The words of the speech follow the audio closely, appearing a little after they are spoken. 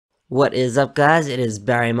What is up, guys? It is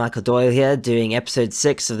Barry Michael Doyle here, doing episode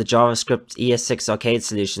 6 of the JavaScript ES6 arcade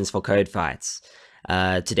solutions for CodeFights.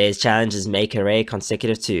 Today's challenge is make array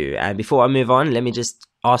consecutive 2, and before I move on, let me just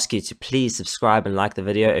ask you to please subscribe and like the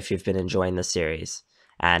video if you've been enjoying this series,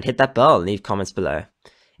 and hit that bell and leave comments below.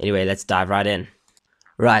 Anyway, let's dive right in.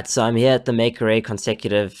 Right, so I'm here at the make array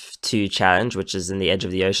consecutive 2 challenge, which is in the edge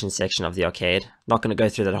of the ocean section of the arcade. Not going to go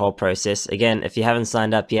through that whole process. Again, if you haven't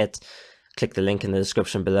signed up yet, click the link in the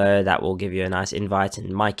description below. That will give you a nice invite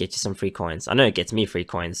and might get you some free coins. I know it gets me free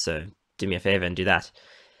coins, so do me a favor and do that.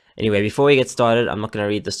 Anyway, before we get started, I'm not going to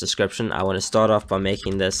read this description. I want to start off by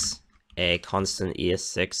making this a constant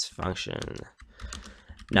ES6 function.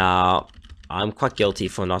 Now, I'm quite guilty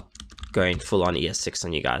for not going full on ES6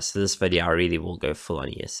 on you guys, so this video I really will go full on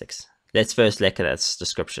ES6. Let's first look at its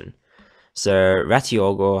description. So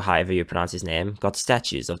Ratiog, or however you pronounce his name, got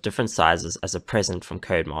statues of different sizes as a present from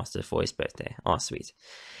Codemaster for his birthday. Oh, sweet.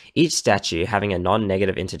 Each statue having a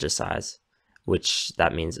non-negative integer size, which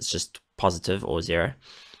that means it's just positive or 0.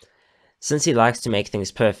 Since he likes to make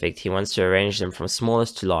things perfect, he wants to arrange them from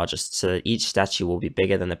smallest to largest so that each statue will be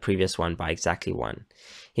bigger than the previous one by exactly 1.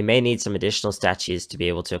 He may need some additional statues to be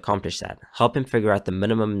able to accomplish that. Help him figure out the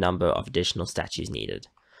minimum number of additional statues needed.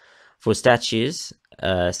 For statues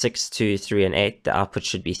 6, 2, 3, and 8, the output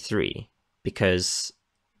should be 3, because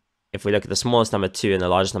if we look at the smallest number 2 and the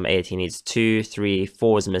largest number 8, he needs 2, 3,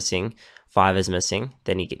 4 is missing, 5 is missing,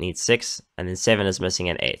 then he needs 6, and then 7 is missing,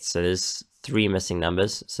 and 8. So there's 3 missing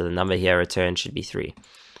numbers, so the number here returned should be 3.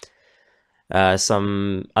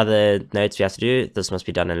 Some other notes we have to do. This must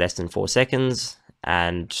be done in less than 4 seconds,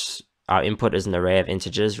 and our input is an array of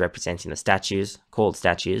integers representing the statues, called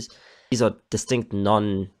statues. These are distinct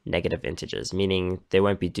non-negative integers, meaning there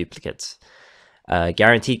won't be duplicates.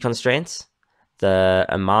 Guaranteed constraints. The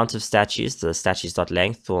amount of statues, the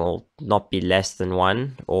statues.length, will not be less than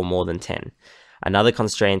 1 or more than 10. Another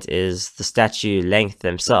constraint is the statue length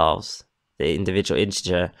themselves, the individual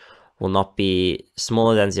integer, will not be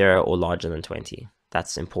smaller than 0 or larger than 20.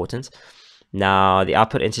 That's important. Now, the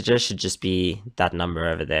output integer should just be that number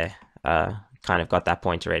over there. Kind of got that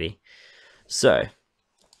point already. So,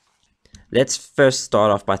 let's first start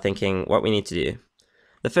off by thinking what we need to do.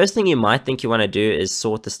 The first thing you might think you want to do is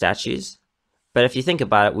sort the statues, but if you think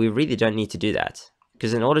about it, we really don't need to do that,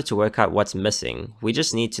 because in order to work out what's missing, we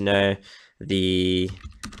just need to know the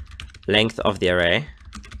length of the array,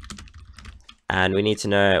 and we need to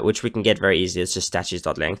know, which we can get very easily, it's just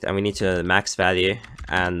statues.length, and we need to know the max value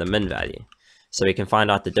and the min value, so we can find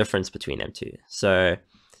out the difference between them two. So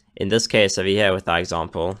in this case over here with our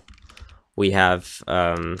example, we have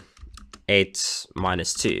 8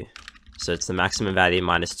 minus 2, so it's the maximum value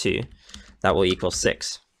minus 2, that will equal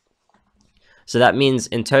 6. So that means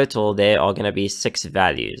in total there are going to be 6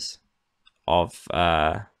 values of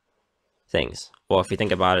things. Or if you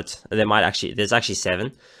think about it, there's actually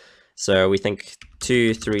 7. So we think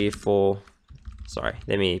 2, 3, 4, sorry,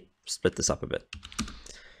 let me split this up a bit.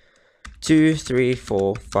 2, 3,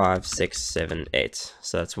 4, 5, 6, 7, 8.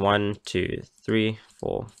 So that's 1, 2, 3,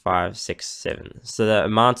 4, 5, 6, 7. So the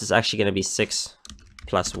amount is actually going to be 6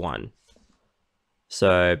 plus 1.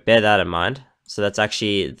 So bear that in mind. So that's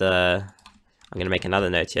actually I'm going to make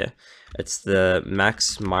another note here. It's the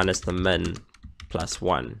max minus the min plus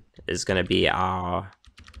 1 is going to be our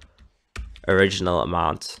original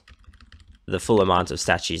amount, the full amount of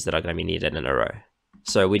statues that are going to be needed in a row.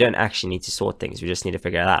 So we don't actually need to sort things, we just need to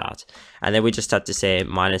figure that out. And then we just have to say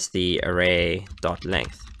minus the array dot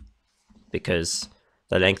length, because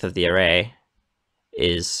the length of the array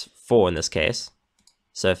is 4 in this case.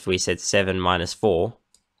 So if we said 7 minus 4,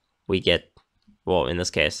 we get, well, in this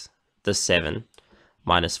case, this 7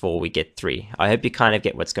 minus 4, we get 3. I hope you kind of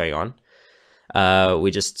get what's going on.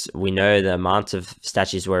 We know the amount of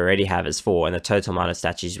statues we already have is 4, and the total amount of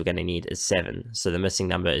statues we're going to need is 7. So the missing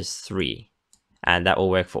number is 3. And that will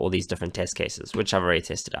work for all these different test cases, which I've already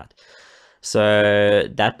tested out. So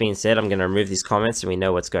that being said, I'm going to remove these comments and we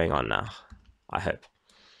know what's going on now, I hope.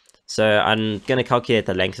 So I'm going to calculate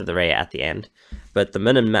the length of the array at the end, but the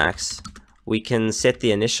min and max, we can set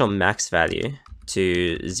the initial max value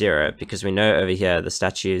to 0, because we know over here the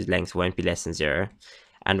statue's length won't be less than 0,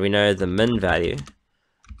 and we know the min value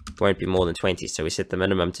won't be more than 20, so we set the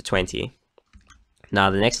minimum to 20. Now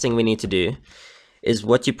the next thing we need to do is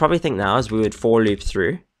what you probably think now is we would for loop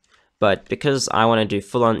through, but because I want to do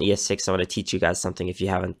full on ES6, I want to teach you guys something if you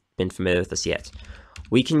haven't been familiar with this yet.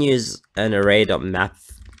 We can use an array.map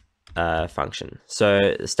function. So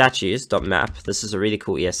statues.map, this is a really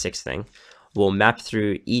cool ES6 thing, will map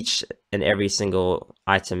through each and every single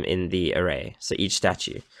item in the array, so each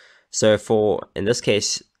statue. So for, in this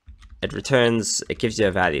case, it gives you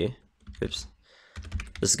a value. Oops.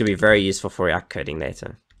 This is going to be very useful for React coding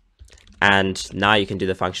later. And now you can do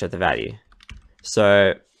the function of the value.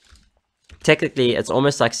 So technically, it's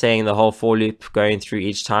almost like saying the whole for loop going through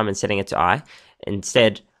each time and setting it to I.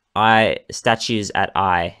 Instead, statues at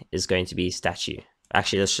I is going to be statue.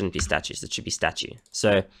 Actually, this shouldn't be statues, it should be statue.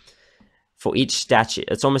 So for each statue,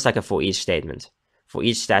 it's almost like a for each statement. For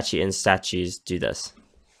each statue in statues, do this.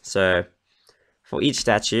 So for each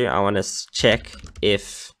statue, I want to check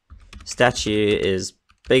if statue is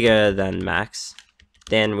bigger than max,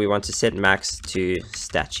 then we want to set max to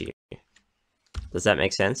statue. Does that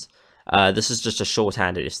make sense? This is just a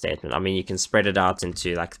shorthanded if statement. I mean, you can spread it out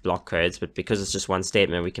into like block codes, but because it's just one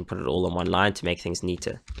statement, we can put it all in one line to make things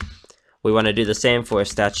neater. We want to do the same for if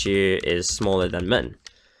statue is smaller than min.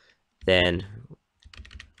 Then,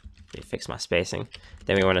 let me fix my spacing.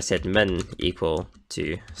 Then we want to set min equal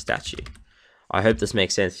to statue. I hope this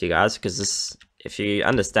makes sense to you guys, because this, if you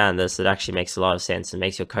understand this, it actually makes a lot of sense and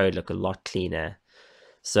makes your code look a lot cleaner.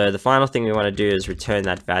 So the final thing we want to do is return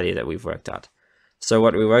that value that we've worked out. So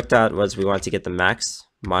what we worked out was we want to get the max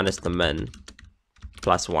minus the min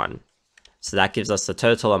plus 1. So that gives us the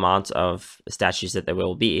total amount of statues that there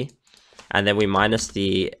will be. And then we minus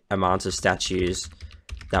the amount of statues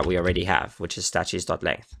that we already have, which is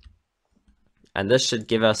statues.length. And this should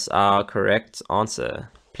give us our correct answer.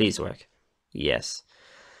 Please work. Yes.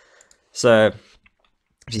 So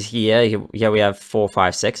here we have 4,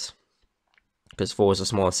 5, 6. Because 4 is the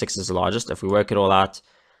smallest, 6 is the largest. If we work it all out,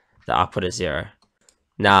 the output is 0.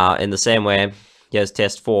 Now, in the same way, here's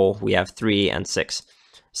test 4, we have 3 and 6.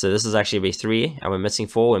 So this is actually be 3, and we're missing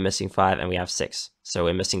 4, we're missing 5, and we have 6. So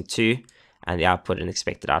we're missing 2, and the output and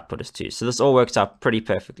expected output is 2. So this all works out pretty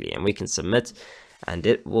perfectly, and we can submit, and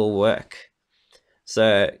it will work.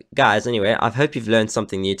 So guys, anyway, I hope you've learned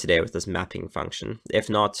something new today with this mapping function. If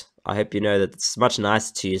not, I hope you know that it's much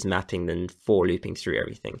nicer to use mapping than for looping through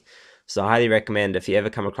everything. So I highly recommend, if you ever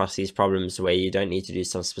come across these problems where you don't need to do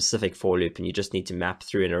some specific for loop and you just need to map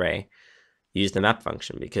through an array, use the map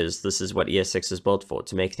function, because this is what ES6 is built for,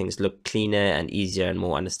 to make things look cleaner and easier and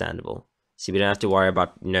more understandable. So we don't have to worry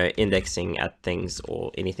about, indexing at things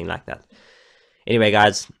or anything like that. Anyway,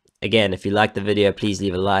 guys, again, if you liked the video, please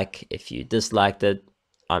leave a like. If you disliked it,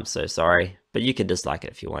 I'm so sorry, but you can dislike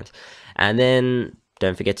it if you want. And then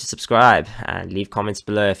don't forget to subscribe and leave comments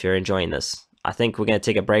below if you're enjoying this. I think we're going to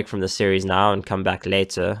take a break from the series now and come back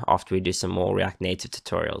later after we do some more React Native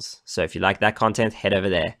tutorials. So if you like that content, head over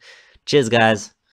there. Cheers, guys.